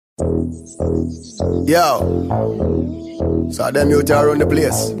Yo, so them you around the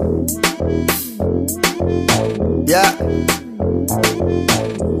place. Yeah.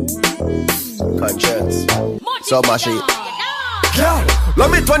 Conscience. So mushy. Yeah.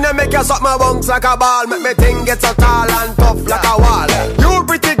 Love it when you make you suck my bunks like a ball. Make me thing get so tall and tough like a wall. You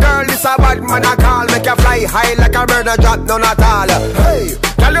pretty girl, this a bad man I call. Make you fly high like a bird, drop none at all. Hey,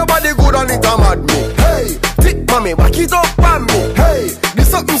 tell your body good on it, I'm mad me. Hey, tick mommy, back it up on me. Hey, this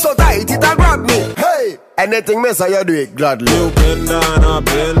something so tight, it a grab me. Hey, anything me say you do it gladly. You bend down, I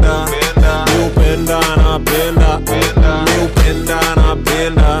bend down. You bend down, I bend down. You bend down, I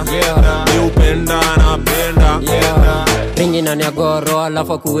bend down. You bend down, I bend down. Ringi na nyagoro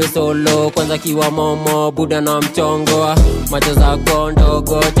alafu kuwe solo. Kwanza kiwa momo, buda na mchongo. Macho zako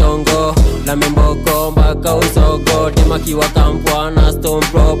ndogo chongo. La memboko mpaka usogo. Tema kiwa kampwa na stone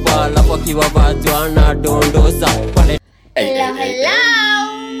proper. Alafu kiwa vatwa na dondosa. Hello.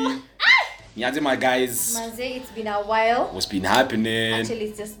 My guys. Manze, it's been a while. What's been happening? Actually,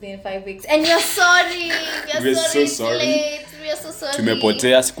 it's just been 5 weeks. And you're sorry. We're so sorry. Late. We're so sorry.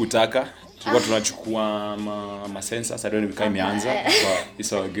 Tumepotea sikutaka. Tulikuwa tunachukua masensa sasa ndio nikaa imeanza. But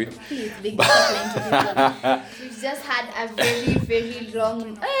it's all good. Please, big complaint to people. We've just had a very, very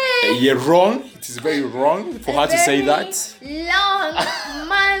long... You're wrong. It is very wrong for her to say that. Long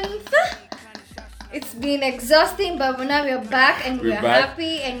month. It's been exhausting, but now we're back and we're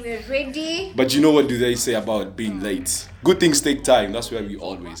happy and we're ready. But you know what do they say about being late? Good things take time. That's why we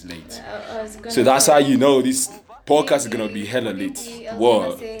always late. So that's how you know this podcast is gonna be hella late.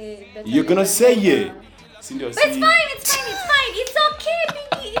 What? You're gonna say yeah. But it's fine. It's okay,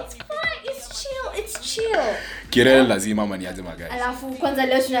 baby. It's fine. It's chill. Kirele lazima maniaze magari. Alafu kwanza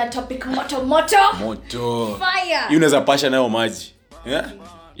leo tuna topic moto. Fire. You unaweza pasha nayo maji. Yeah?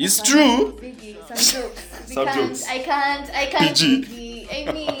 It's true. Biggie, some jokes. Jokes. I can't. PG. Biggie.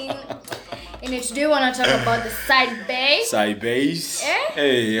 I mean, today we want to talk about the side bae. Side baes.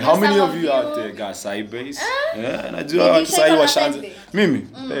 Hey, You how many some of you out there got side baes? Did Najua you sai check washanza. on a side Mimi.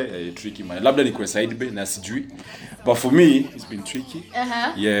 Hey, tricky man. Labda ni kwa side bae na sijui. But for me, it's been tricky.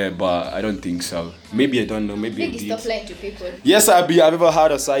 Yeah, but I don't think so. Maybe I don't know. Maybe Biggie, I stop did. lying to people. Yes, I've ever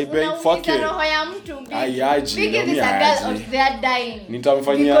had a side bae. Fuck it. Roho ya mtu, Biggie. Ayaji, Biggie no, is mi a girl ayaji. out there dying.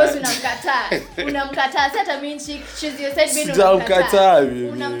 Nitamfanyia. Because unamkataa. Sasa mean she's your side bae. Sitamkataa, baby.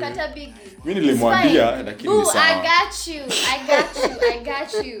 Unamkataa Biggie. Mimi nilimwambia lakini ni sawa. I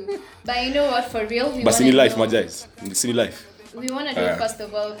got you. But you know what, for real, we But in life, my guys. In life. We want to do it first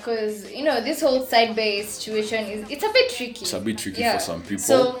of all because this whole side bae situation it's a bit tricky. It's a bit tricky for some people.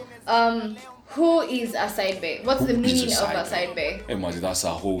 So, who is a side bae? What's the meaning of a side bae? Hey, that's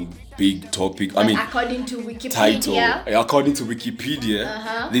a whole big topic. I mean, according to Wikipedia. Title. According to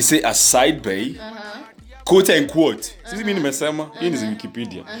Wikipedia, they say a side bae, quote unquote. Sisi mimi nimesema, hii ni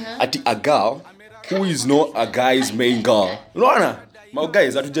Wikipedia. Ati a girl who is not a guy's main girl. Unaona? My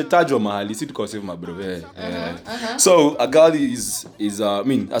guys, hatujatajwa mahali, si tuko save my bro. So a girl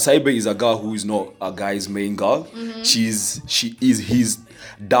a side bae is a girl who is not a guy's main girl. She is his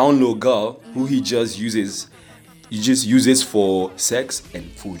down low girl who he just uses for sex and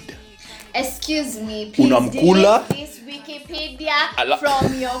food. Excuse me, please Unamkula? delete this Wikipedia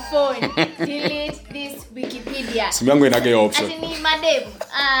from your phone. Delete this Wikipedia. Simu yangu inaga hiyo option. Ati ni madem.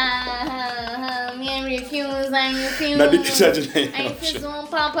 Me refuse. Na dikishaje na hiyo I option. refuse on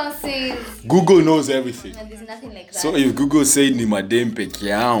purposes. Google knows everything. And there's nothing like that. So if Google say ni madem peke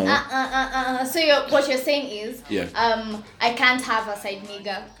yao, So what you're saying is, Yeah. I can't have a side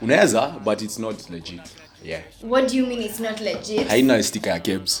nigga. unaweza, but it's not legit. Yeah. What do you mean it's not legit? Haina sticker ya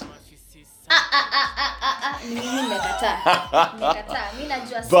Kebs. Mimi nimekataa. Mimi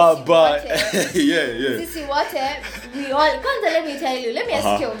najua sisi But wote. yeah. Sisi wote, we all. Kwanza let me tell you. Let me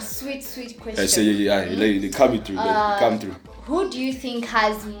ask you a sweet question. I say come through. Who do you think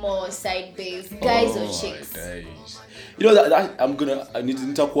has more side baes, guys or chicks? Days. You know that I need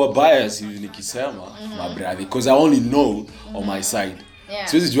to talk bias nikisema my brother because I only know on my side. Yeah.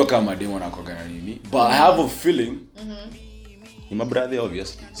 So this is kama mademo na kwa nini. But I have a feeling ni my brother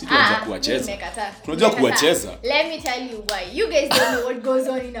obviously. Si tunajua kuwacheza. Tunajua kuwacheza. Let me tell you why. You guys don't know what goes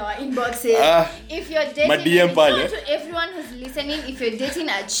on in our inboxes. If you're dating, my DM pale. To everyone who's listening, if you're dating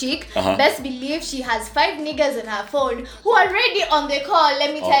a chick, best believe she has 5 niggas on her phone who are ready on the call.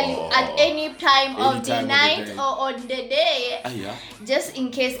 Let me tell you, at any time of the night or on the day. just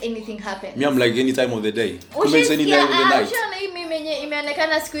in case anything happens. Me, I'm like any time of the day. Comments any time of the night.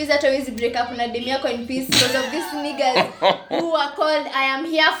 Imeonekana siku hizi hata hizi break up na demi yako in peace because of these niggas who are called I am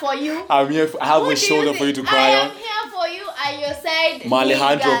here for you. I'm here. I have a shoulder for you to cry on. I am here for you at your side.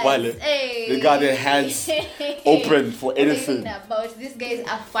 Alejandro Pale. They got their hands open for anything. About these guys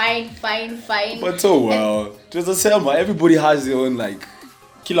are fine. But oh well, just the same. Everybody has their own like.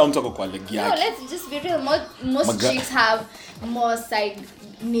 Kila mtu ako kwa legi yake. No, let's just be real. Most chicks have more side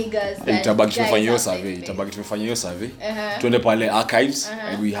niggas than itabaki guys. tumefanya hiyo survey. Tuende pale archives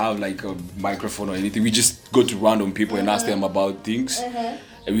and we have like a microphone or anything. We just go to random people and ask them about things.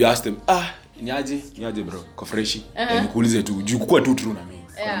 And we ask them, niaje bro, ko freshi. And nikuulize tu, jukua tu true na mimi.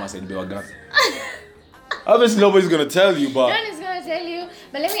 Kwa masa nibewa gapi. Obviously nobody's going to tell you, but no one is going to tell you.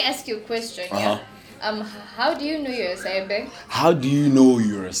 But let me ask you a question. Yeah. How do you know you're a side babe? How do you know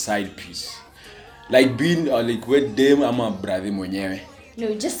you're a side piece? Like being like with them ama brother mwenyewe. No,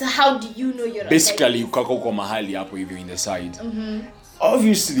 just how do you know you're basically ukako kwa mahali hapo hivyo in the side.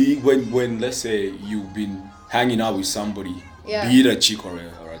 Obviously when let's say you've been hanging out with somebody, be it a chick or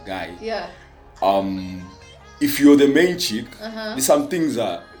a guy. Yeah. If you're the main chick, there's some things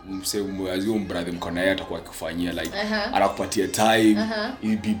that say brother mko naye atakuwa akifanyia like anakupatia time,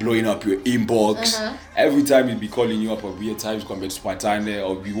 you'll be blowing up your inbox. Every time he'll be calling you up at weird times kwambia tupatane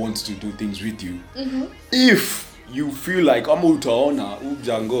or we want to do things with you. If you feel like ama utaona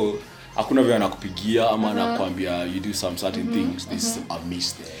ujango hakuna vile anakupigia ama anakuambia you do some certain things, there's a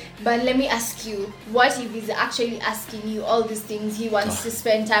miss there. But let me ask you, what if he's actually asking you all these things, he wants to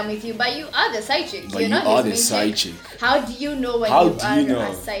spend time with you, but you are the side chick? But you are the side chick. How do you know when you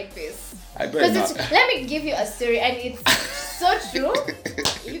are a side piece? Because let me give you a story, and it's so true.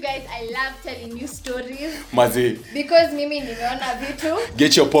 You guys, I love telling you stories. Mazi. Because mimi nimeona vitu.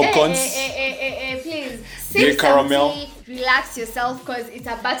 Get your popcorns. Please. Sip caramel. Relax yourself because it's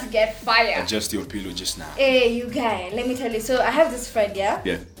about to get fire. Adjust your pillow just now. Hey, you guys, let me tell you. So I have this friend, yeah?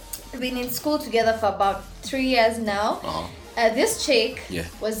 Yeah. We've been in school together for about 3 years now. This chick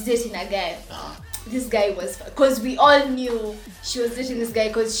was dating a guy. This guy was, because we all knew she was dating this guy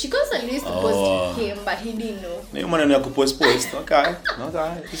because she constantly used to post him, but he didn't know. No, man, I could post. Okay.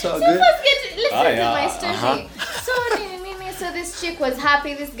 It's all good. Listen to my story. So this chick was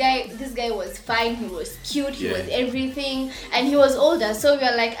happy. This guy was fine. He was cute. He was everything, and he was older. So we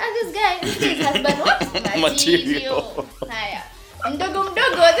were like, this guy's husband, what? Material.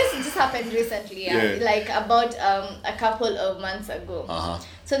 Mdogo, this just happened recently, like about a couple of months ago.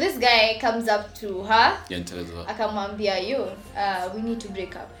 So this guy comes up to her, akamwambia we need to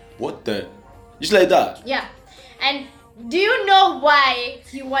break up. What the? Just like that? Yeah. And do you know why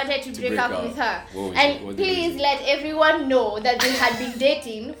he wanted to break up with her? And please let everyone know that they had been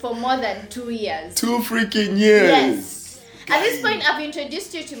dating for more than 2 years. 2 freaking years. Yes. At this point, I've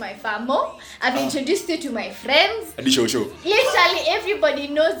introduced you to my family. I've introduced you to my friends. Literally, everybody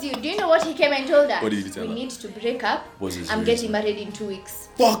knows you. Do you know what he came and told her? What did he tell her? We need to break up. I'm getting married in 2 weeks.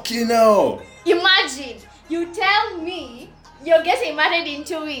 Fucking hell. Imagine, you tell me you're getting married in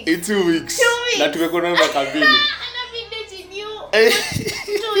 2 weeks. In 2 weeks. 2 weeks. Na tumekona na kabili. And I've been dating you for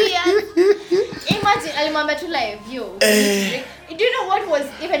 2 years. Imagine, alimwambia tu live, yo. Do you know what was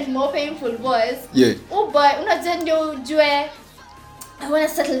even more painful was? Yeah. Oh boy, I want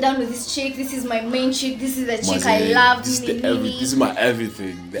to settle down with this chick. This is my main chick. This is the chick I love. This is my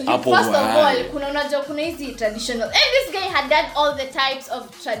everything. The apple First of all, kuna hizi traditional. And this guy had done all the types of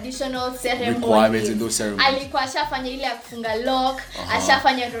traditional ceremonies. Requirements in those ceremonies. Alikuwa ashafanya ile ya kufunga lock,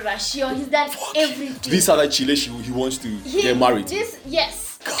 ashafanya rorashio. He's done everything. This other chile he wants to get married.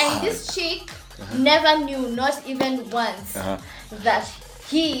 Yes. God. And this chick never knew, not even once, that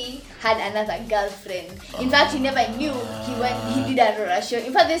he had another girlfriend. In fact, he never knew he did a rorashio.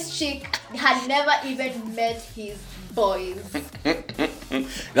 In fact, this chick had never even met his boys.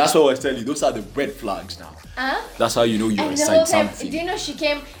 That's what I was telling you. Those are the red flags now. That's how you know you're inside something. Do you know she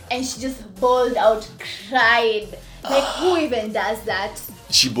came and she just bawled out, cried. Like, who even does that?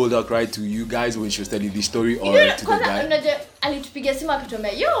 She bawled out, cried to you guys when she was telling the story, or to the guy? Alitupigia simu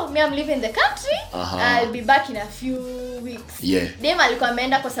akituambia, yo, me I'm leaving the country. I'll be back in a few weeks. Yeah. Dem alikuwa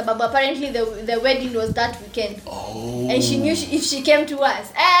ameenda kwa sababu apparently the wedding was that weekend. And she knew if she came to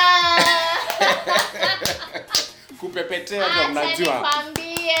us. Kupepetea ndo mnajua.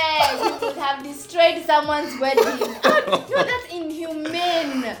 You could have destroyed someone's wedding. No, that's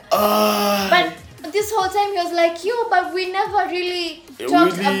inhumane. But this whole time he was like, yo, but we never really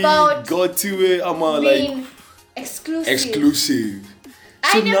talked about got to it. Being like exclusive.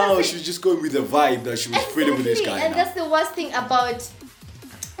 So now she's just going with the vibe that she was feeling with this guy. And that's the worst thing about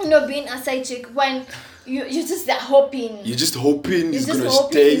being a side chick. When you're just hoping. You're just hoping he's gonna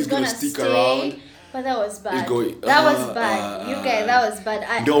stay, he's gonna stick around. But that was bad. Going, that was bad. You guys, that was bad.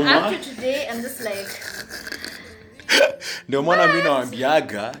 After today, I'm just like. Ndio maana mimi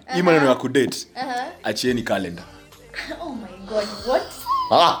naambiaga hii maneno ya kudate. Achieni calendar. Oh my god, what?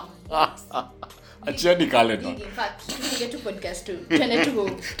 Achieni calendar. In fact, we get to podcast too.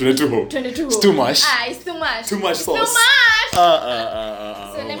 22. It's too much. It's too much. Too much sauce. Too much. So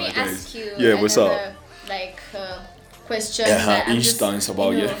let me ask you. Yeah, what's up? Question that I'm instance just,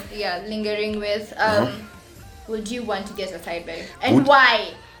 about lingering with. Would you want to get a side babe? And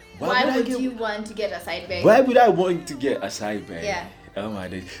why? Why would you want to get a side babe? Why would I want to get a side babe? Yeah. Oh my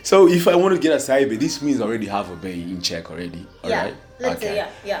days. So if I want to get a side babe, this means I already have a babe in check already. Alright? Let's say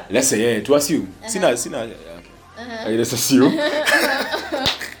yeah. Let's say to assume. Sina. Okay. Let's assume.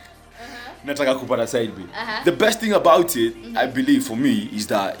 Nataka kupata side babe. The best thing about it, I believe for me, is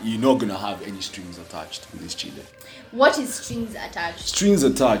that you're not gonna have any strings attached with this chile. What is strings attached? Strings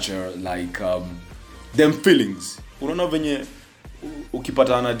attached are like them feelings. Unaona venye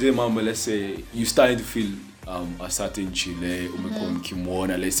ukipata na dem ama, let's say you starting to feel a certain chile, umekuwa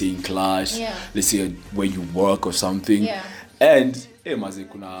mkimwona, let's say in class, let's say where you work or something, and maze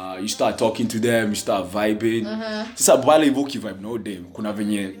kuna you start talking to them, you start vibing. Sasa bale ivoki vibe no dem kuna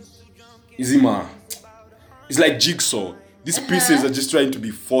venye izima, it's like jigsaw. These pieces are just trying to be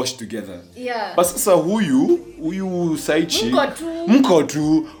forced together. Yeah. But sasa huyu saichi mko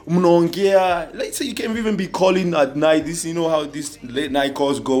tu mnaongea, let's say you can even be calling at night. This, you know how these late night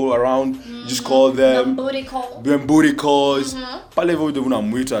calls go around. You just call them. Them booty calls. Pale vodo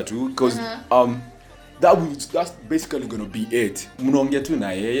unamwita tu because that's basically going to be it. Mnaongea tu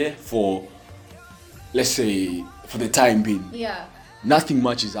na yeye for, let's say, for the time being. Yeah. Nothing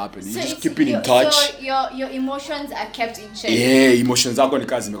much is happening. So you just keeping in touch. So your emotions are kept in check. Yeah, emotions zako ni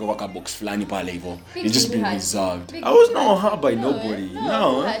kazi zimekuwa kwa box fulani pale hivyo. You just been reserved. I was not hurt by nobody.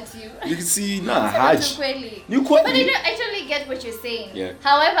 No. You can see, hurt. But I totally get what you're saying. Yeah.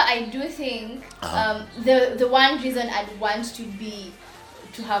 However, I do think the one reason I'd want to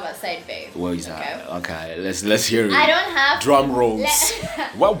have a side babe. What is that? Okay, let's hear it. I don't have drum rolls.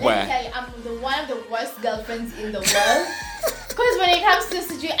 What? I'm one of the worst girlfriends in the world. Because when it comes to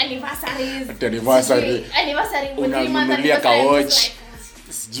anniversaries, unanunulia couch,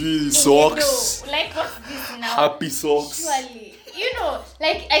 socks, like what's this now? Happy socks. Surely,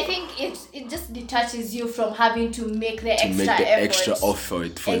 like I think it just detaches you from having to make the extra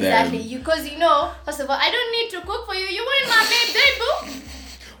effort for them. Exactly, because first of all, I don't need to cook for you. You want my babe, boo.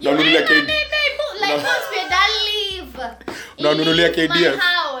 You want my babe, boo. Like once we're done, leave my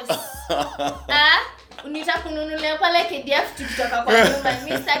house. Unitakununulia pale KDF tukitoka kwa nyumba.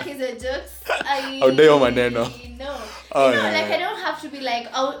 Mr. Kizo jokes. Audio maneno. Like I don't have to be like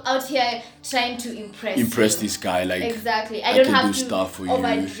out here trying to impress this guy. Like exactly. I don't have to stuff for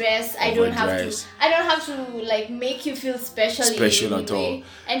overdress. I don't have to like make you feel special at all.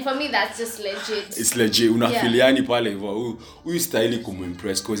 And for me that's just legit. It's legit. Unafiliani pale hivyo. Huyu style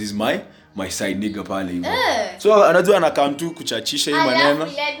kumimpress because he's my side nigga pale hivyo. So anajua anakam tu kuchachisha hii maneno.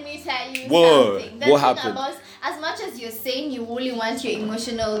 Let me tell you something. What happened? As much as you're saying you only want your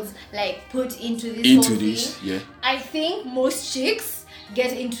emotionals like put into this whole thing, I think most chicks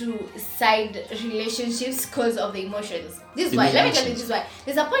get into side relationships because of the emotions. This is why. Let me tell you this why.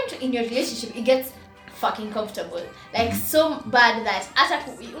 There's a point in your relationship it gets fucking comfortable, like so bad that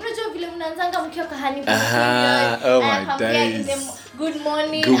unajua vile mnaanzanga mkiwa kahani oh my days. Good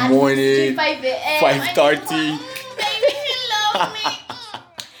morning 5:30 baby, he love me.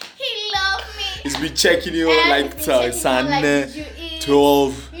 He's been checking you like Sunday 12.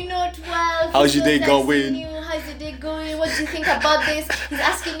 12. How's your day going? How's your day going? What do you think about this? He's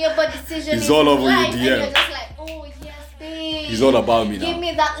asking you about decision. He's all over your DM. And you're just like, oh yes, babe. He's all about me now. Give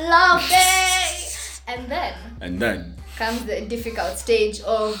me that love, babe. And then comes the difficult stage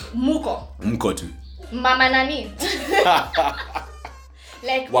of Muko tu. Mama nani?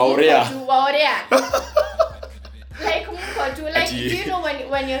 Like Waorea. Like Muko tu. Like do you know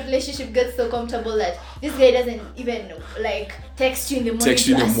when your relationship gets so comfortable that this guy doesn't even like text you in the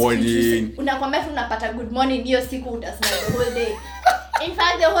morning. Unakwambia unapata good morning hiyo siku utasmile the whole day. In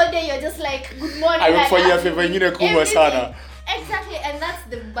fact the whole day you're just like good morning. Amefanya favor nyingine kubwa sana. Exactly, and that's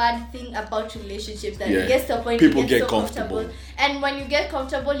the bad thing about relationships that it gets to a point people you get so comfortable. And when you get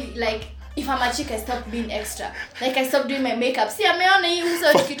comfortable, you, like if I'm a chick, I stop being extra. Like I stop doing my makeup. See, ameona hii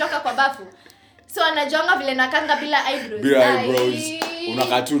uso tukitoka kwa bafu. So anajonga vile nakanga bila eyebrows.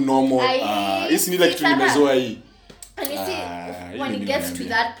 Unakaa tu normal. Hisi ni like tulimezoea hii. And you see, when it gets to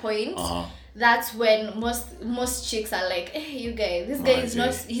that point, that's when most chicks are like, hey, you guys, this guy is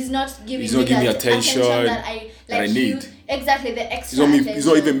not, he's not giving me the attention that I need. Exactly, the extra attention. He's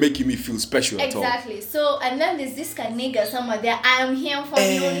not even making me feel special at all. Exactly. So, and then there's this kind of nigga somewhere there, I'm here for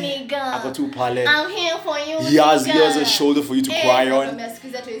you, nigga. I'm here for you, he has a shoulder for you to cry on.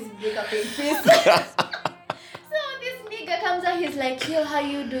 So this nigga comes out, he's like, yo, how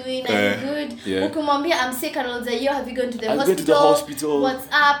you doing? I'm good. Ukumwambia, I'm sick, and I was like, yo, have you gone to the hospital? What's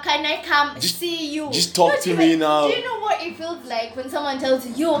up? Can I come see you? Just talk to me now. Do you know what it feels like when someone tells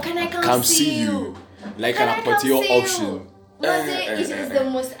you, yo, can I come see you? Like an option. It is the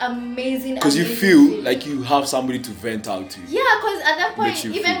most amazing. Because you feel like you have somebody to vent out to. Yeah, because at that point,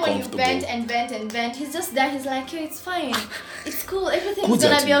 even when you vent, he's just there. He's like, hey, it's fine, it's cool, everything's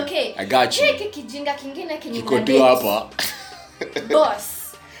gonna be okay. I got you. Boss.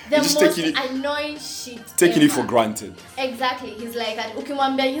 The most annoying shit. Taking it for granted. Exactly. He's like,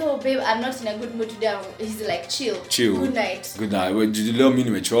 ukimwambia, yo, babe, I'm not in a good mood today. He's like, chill. Good night. Well, you don't mean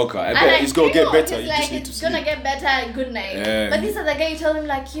umechoka. I bet it's gonna get better. You just need to sleep. It's gonna get better. Good night. Yeah. But this other guy, you tell him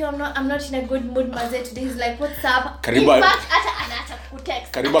like, yo, I'm not in a good mood, maze today. He's like, what's up? In fact, ata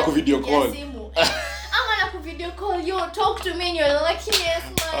kutext. Kariba ku video call. I'm gonna ku video call. Yo, talk to me. And you're like, yes,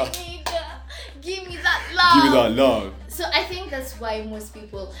 my nigga. Give me that love. So I think that's why most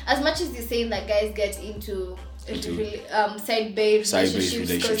people, as much as you're saying that guys get into side-based relationships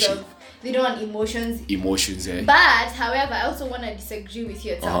because of they don't want emotions. But however, I also want to disagree with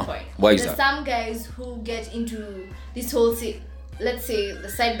you at some point. Why is that? There's some guys who get into this whole let's say the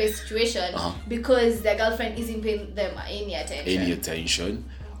side-based situation because their girlfriend isn't paying them any attention.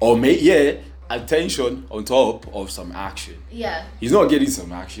 Or attention on top of some action. Yeah. He's not getting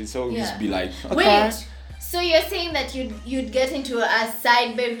some action, so he's be like, okay. Wait. So you're saying that you'd get into a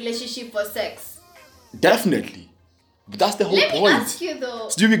side-based relationship for sex? Definitely. But that's the whole point. Let me ask you though.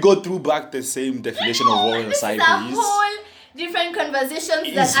 So do we go through back the same definition of what a side-based is? This is a whole different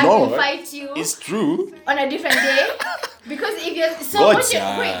conversations that I will fight you. It's true. On a different day. Because if you're... So chill.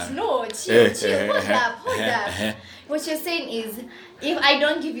 Hold up. What you're saying is, if I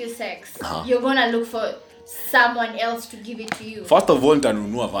don't give you sex, you're gonna look for someone else to give it to you. First of all,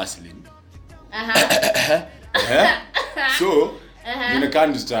 nitanunua Vaseline. So ninakaa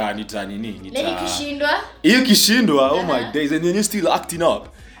nikishindwa, oh my days, and then you're still acting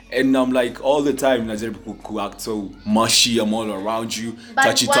up. And I'm like, all the time najaribu act so mushy, I'm all around you,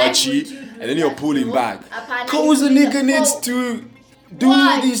 touchy, and then you're pulling back. Cause the nigga needs to do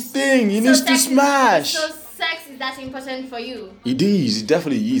this thing, he needs to smash. So sex is that important for you? It is, it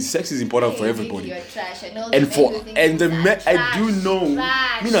definitely is. Sex is important for everybody. You're trash. I do know,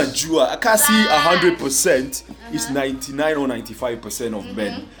 I can't see 100%. It's 99 or 95% of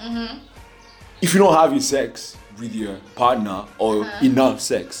men. If you don't have your sex with your partner or enough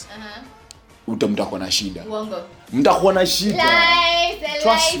sex, mtakuwa na shida. Mtakuwa na shida.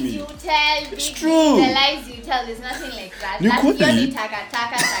 Trust me. You tell, it's true. The lies you tell, there's nothing like that. Yoni taka.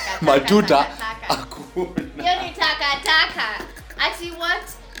 Matuta. Yoni taka. Actually,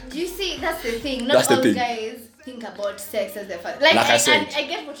 what? Do you see? That's the thing. Not all guys think about sex as a fact. Like I said, I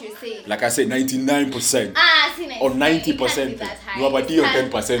get what you're saying. Like I said, 99%. Or 90%. You have a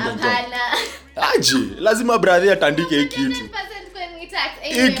 10% on top. Aje, lazima brother atandike hii kitu.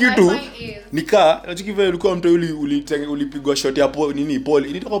 Hii kitu nika nachikiva ulikuwa mtu ulipigwa shot ya polio.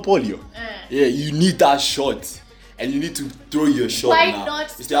 Initoka polio. Yeah, you need that shot. And you need to throw your shot now.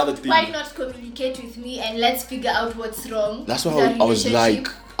 It's the other thing. Why not communicate with me and let's figure out what's wrong? That's why I was like,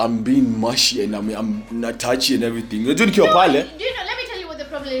 I'm being mushy and I'm not touchy and everything. Let me tell you what the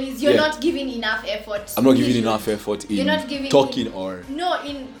problem is. You're not giving enough effort. I'm not giving enough effort in talking or... No,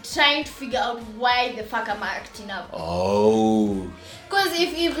 in trying to figure out why the fuck am I acting up. Oh. Because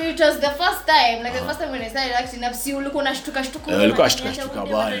if it was the first time, like the first time when I started acting up, see, look on shtuka.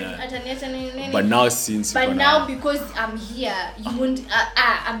 But now since... But now because I'm here, you won't...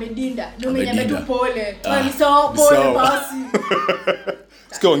 I'm a dinda. No, me never do pole. I'm so pole bossy.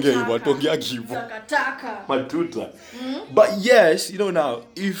 But yes, now,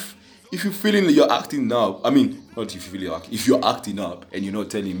 if you're feeling that you're acting up, I mean, not if you feel you're acting, if you're acting up and you're not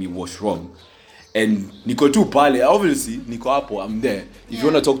telling me what's wrong, and niko tu pale, obviously, niko hapo, I'm there. If you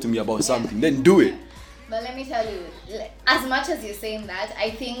want to talk to me about something, then do it. But let me tell you, as much as you're saying that, I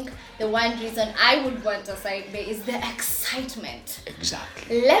think the one reason I would want a side bay is the excitement.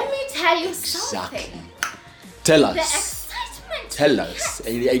 Exactly. Let me tell you something. Tell us. The excitement. Tell us.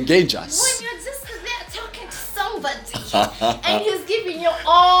 Engage us. When you're just there talking to somebody and he's giving you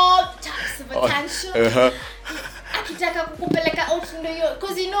all types of attention. And akitaka kukupeleka out ndio hiyo,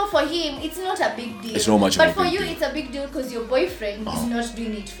 because you know for him it's not a big deal. It's not much but of a for big you deal. it's a big deal because your boyfriend is not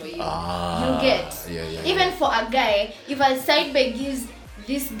doing it for you. You get. Yeah. Even for a guy, if a side by gives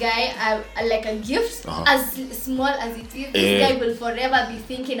this guy like a gift, as small as it is, this guy will forever be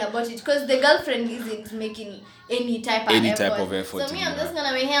thinking about it because the girlfriend isn't making any type of effort. So me, I'm just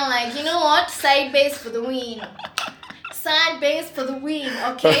gonna be here like, you know what, side base for the win. Side base for the win,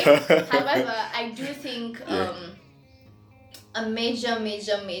 okay? However, I do think a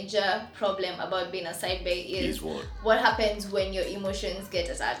major problem about being a side bay is what happens when your emotions get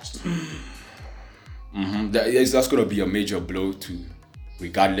attached. That's going to be a major blow to,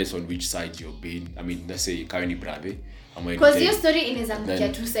 regardless on which side you're being. I mean, let's say you're currently brave. Because your story in Zanzibar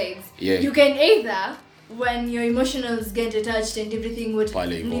two sides. Yeah. You can either, when your emotions get attached and everything would...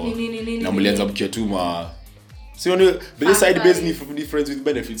 Na mlianza mkiatuma. See, on the side base need friends with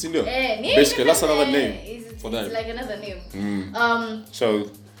benefits, you know? Basically, that's another name for that. It's like another name. So...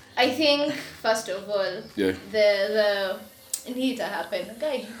 I think, first of all, the need to happen.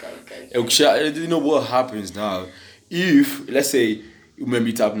 Guy. You know what happens now? If, let's say, you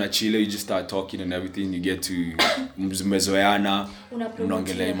meet up na Chile, you just start talking and everything, you get to mmezoeana,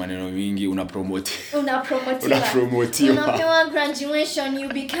 unaongelea maneno mingi, unapromotiwa. Unapewa graduation, you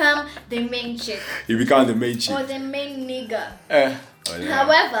become the main chick. You become the main chick. Or the main nigga.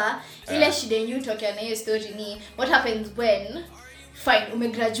 However, ile shida yenyu tokea na hiyo story ni what happens when fine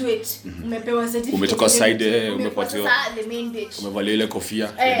umegraduate, umepewa certificate, umetoka side, umepatiwa the main bitch, umevalia ile kofia,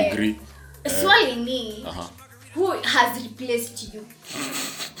 degree. Swali ni who has replaced you?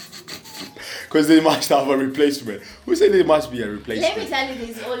 Because they must have a replacement. Who said there must be a replacement? Let me tell you,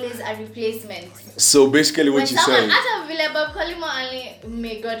 there's always a replacement. So basically what you say... After Bob Kalimo Ali,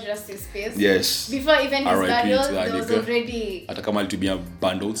 may God rest his face. Yes. Before even his burial, there was already... Hata kama alitubia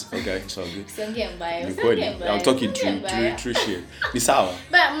bundles. Okay, so good. I'm talking true shit. Ni sawa.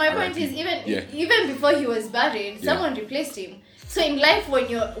 But my point is, even before he was buried, someone replaced him. So in life,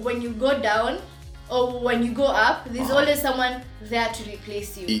 when you go down, or when you go up, there's always someone there to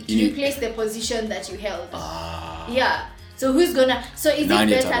replace you, to replace the position that you held. Yeah. So who's gonna? So is it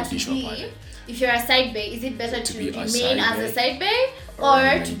better to be, if you're a side bay, is it better to remain as a side bay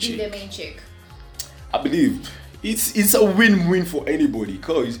or to be the main chick? I believe it's a win-win for anybody.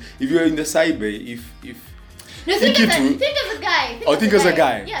 Because if you're in the side bay, if think as a guy. Think as a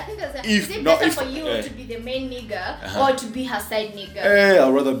guy. Yeah, think as a guy. Is it better for you to be the main nigga or to be her side nigga? I'd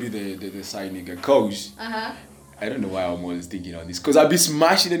rather be the side nigga. Cause I don't know why I'm always thinking on this. Cause I'll be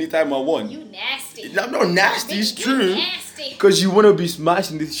smashing anytime I want. You nasty. I'm not nasty. It's true. Nasty. Cause you wanna be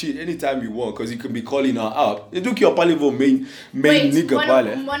smashing this shit anytime you want. Cause you can be calling her up. You do your palivo main nigga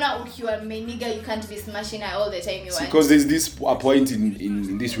pale. Mbona ukiwa main nigga you can't be smashing her all the time you want. Because there's this point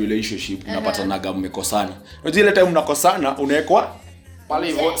in this relationship unapata naga mmekosana. Unajua ile time mnakosana unaekwa pale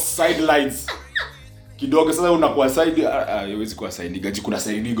hivyo sidelines. Kidogo sasa unakuwa side haiwezi kuwa side nigga, kuna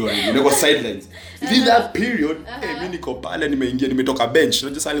side nigga unakuwa sidelines. In that period mimi niko pale nimetoka bench.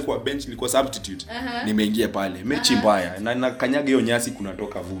 Unajua sasa nilikuwa bench, nilikuwa substitute. Nimeingia pale mechi mbaya na kanyaga hiyo nyasi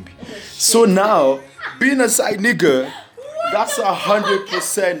kunatoka vumbi. So now being a side nigga, that's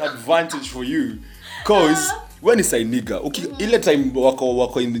 100% advantage for you. Cause when it's a nigga, ile time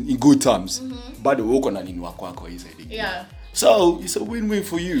wako in good terms, bado uko na nini wako hii side nigga. Yeah. So it's a win-win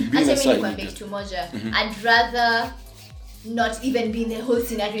for you being a side nigga. I'd rather not even be in the whole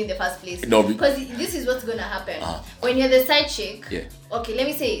scenario in the first place. No, because this is what's gonna happen. When you're the side chick, okay, let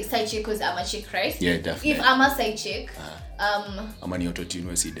me say side chick because I'm a chick, right? Yeah, definitely. If I'm a side chick, I'm an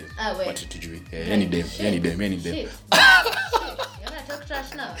auto-tune, see them. What did you do? Any them. Shit. You're gonna talk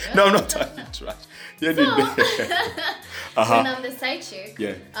trash now. No, I'm not talking trash. When I'm the side chick,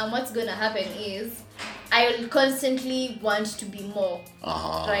 what's gonna happen is I will constantly want to be more,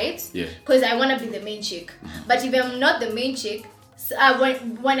 right? Yeah. Because I want to be the main chick. But if I'm not the main chick,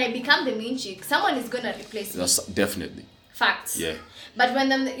 when I become the main chick, someone is gonna replace me. That's definitely. Facts. Yeah. But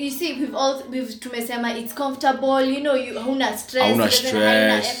when you see, we've tumesema it's comfortable, you know, you huna stress,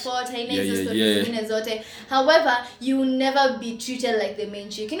 haina effort, haina hizo stories zingine zote. However, you will never be treated like the main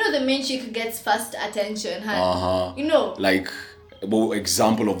chick. You know, the main chick gets first attention. You know. Like,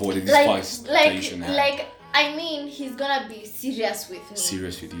 example of what is first attention. Like, I mean, he's gonna be serious with me.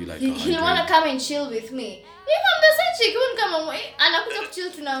 Serious with you, like he'll wanna come and chill with me. If I'm the side chick, won't come away. Anakuja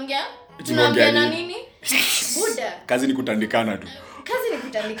kuchill tunaongea. Tunaongea na nini? Buda. Kazi ni kutandikana tu.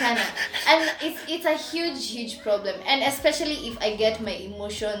 And it's a huge problem. And especially if I get my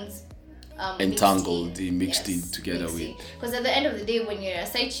emotions entangled, mixed in together with. Because at the end of the day, when you're a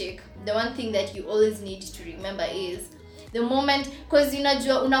side chick, the one thing that you always need to remember is the moment, because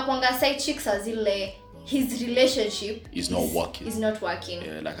unajua unakuanga side chicks zile his relationship is not working.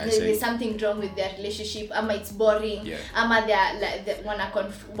 Yeah, like I there's something wrong with their relationship. Ama it's boring. Yeah. Ama they're like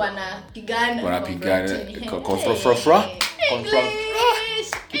wanapigana.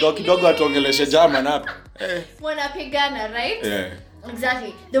 Kidogo atuongeleshe German hapa. Wanapigana, right? Yeah.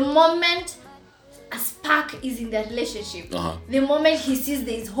 Exactly. The moment a spark is in the relationship, the moment he sees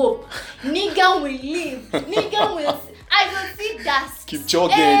there is hope, nigga will leave. Nigga will. I will see dust.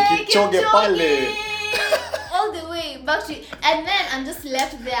 Kipchoge pale. All the way back to, and then I'm just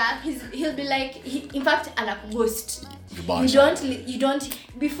left there. He'll be like, in fact, a ghost. You don't.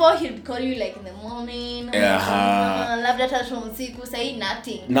 Before he'll call you like in the morning. Love that from usiku. Say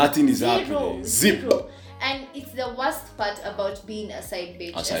nothing. Nothing is happening. Zero. And it's the worst part about being a side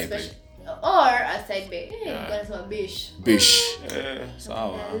bitch. Or a side bitch. Bish.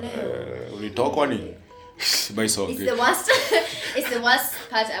 Sawa. Ulitokwa ni? It's the worst. It's the worst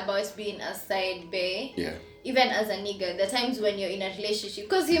part about being a side bae. Yeah. Even as a nigga, the times when you're in a relationship,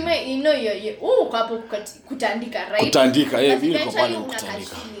 because you're kutandika, right? Kutandika, yeah. Eventually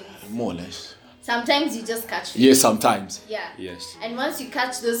kutandika. More or less. Sometimes you just catch feelings. Yes, sometimes. Yeah. Yes. And once you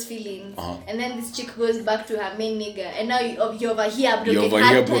catch those feelings, and then this chick goes back to her main nigga, and now you're over here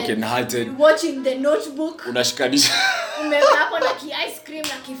broken-hearted. Watching The Notebook. Unashikanisha. Umeweka na ice cream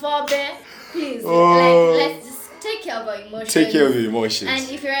na kifobe. Please, let's just take care of our emotions. Take care of your emotions. And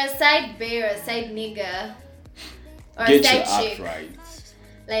if you're a side bae or a side nigga or get a side your chick, act right.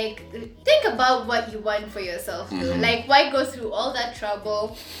 like think about what you want for yourself. Like, why go through all that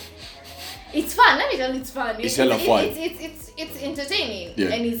trouble? It's fun. Let me tell you, it's fun. It's hella fun. It's entertaining,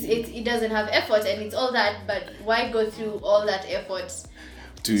 yeah. And it doesn't have effort, and it's all that. But why go through all that effort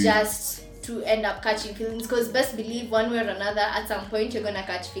just to end up catching feelings? Because best believe one way or another, at some point you're gonna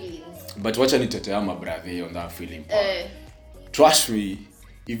catch feelings. But watch any my brother on that feeling part. Trust me,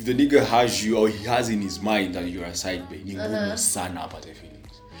 if the nigga has you or he has in his mind that you're a side bae, he will stand up at the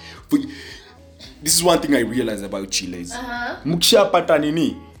feelings. But this is one thing I realized about Chiles. Mukishapata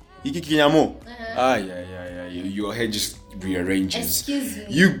nini? Iki kinyamo. Your head just rearranges. Excuse me.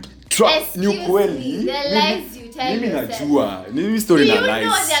 You trust new kweli. The lies you tell yourself. Mimi story na lies. Do you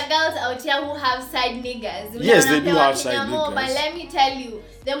know there are girls out here who have side niggas? Yes, they do have side niggas. But let me tell you,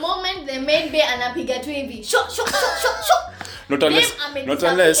 the moment the main bae anapiga tu hivi, shoo. Not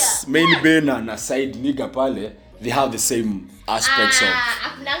unless main bae na side nigga pale, they have the same aspects of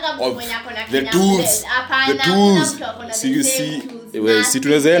the tools. Si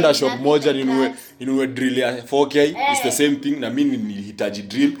tunaweza enda shop moja ninunue drill ya 4K. It's the same thing. Na mimi nilihitaji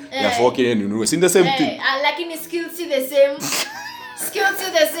drill ya 4K ninunue. It's the same thing. Lakini skills see the same.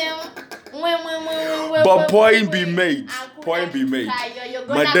 But point be made. You're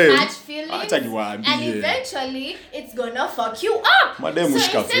gonna catch feelings, and eventually it's gonna fuck you up. Madam,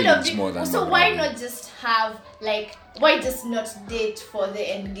 so why not just have why just not date for the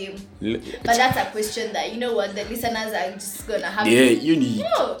end game? But that's a question that, you know what, the listeners are just gonna have.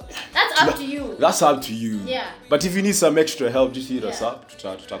 That's up to you. That's up to you. Yeah. But if you need some extra help, just hit us up.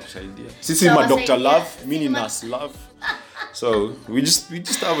 Tutakusaidia. Sisi my Dr. Love, mini Nas Love. So we just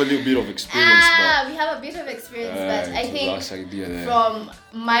have a little bit of experience. We have a bit of experience, but I think from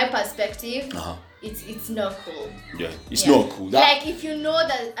my perspective, it's not cool. Yeah, it's not cool. Like, if you know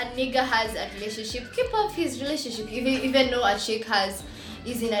that a nigga has a relationship, keep up his relationship. If you even know a chick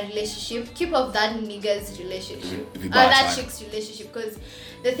is in a relationship, keep up that nigga's relationship. That chick's relationship. Because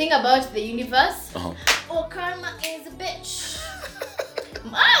the thing about the universe, karma is a bitch.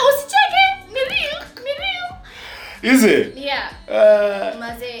 Me real. Is it? Yeah. And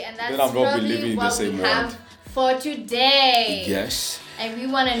that's I'm not probably what we have for today. Yes. And we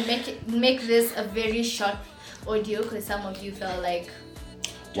want to make this a very short audio because some of you felt like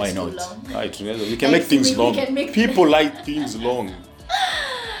why not? Too long. Right, we can make things long. People like things long.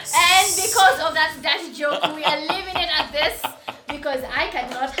 And because of that joke, we are leaving it at this because I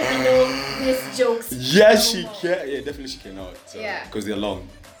cannot handle these jokes. Yes, she can. Yeah, definitely she cannot. Yeah. Because they're long.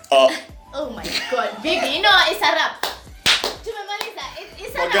 Oh my God, baby, it's a wrap.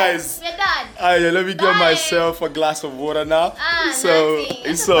 It's a wrap. Guys, we're done. Let me get myself a glass of water now.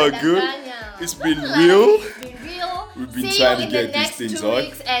 It's all good. It's been real. We've been trying to get these things on.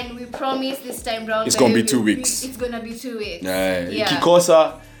 Weeks, and we promise this time round it's gonna be 2 weeks. It's gonna be 2 weeks.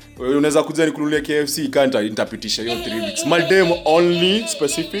 Ikikosa unaweza kuja nikununulie KFC kanta nitapitisha hiyo 3 weeks. Madem only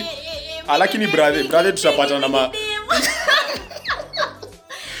specific. Lakini brother tutapata na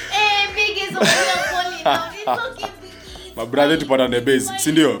my brother tupatane base,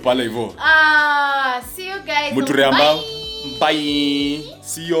 si ndio? Pale hivyo. See you guys. Bye.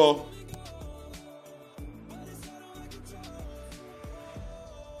 See you.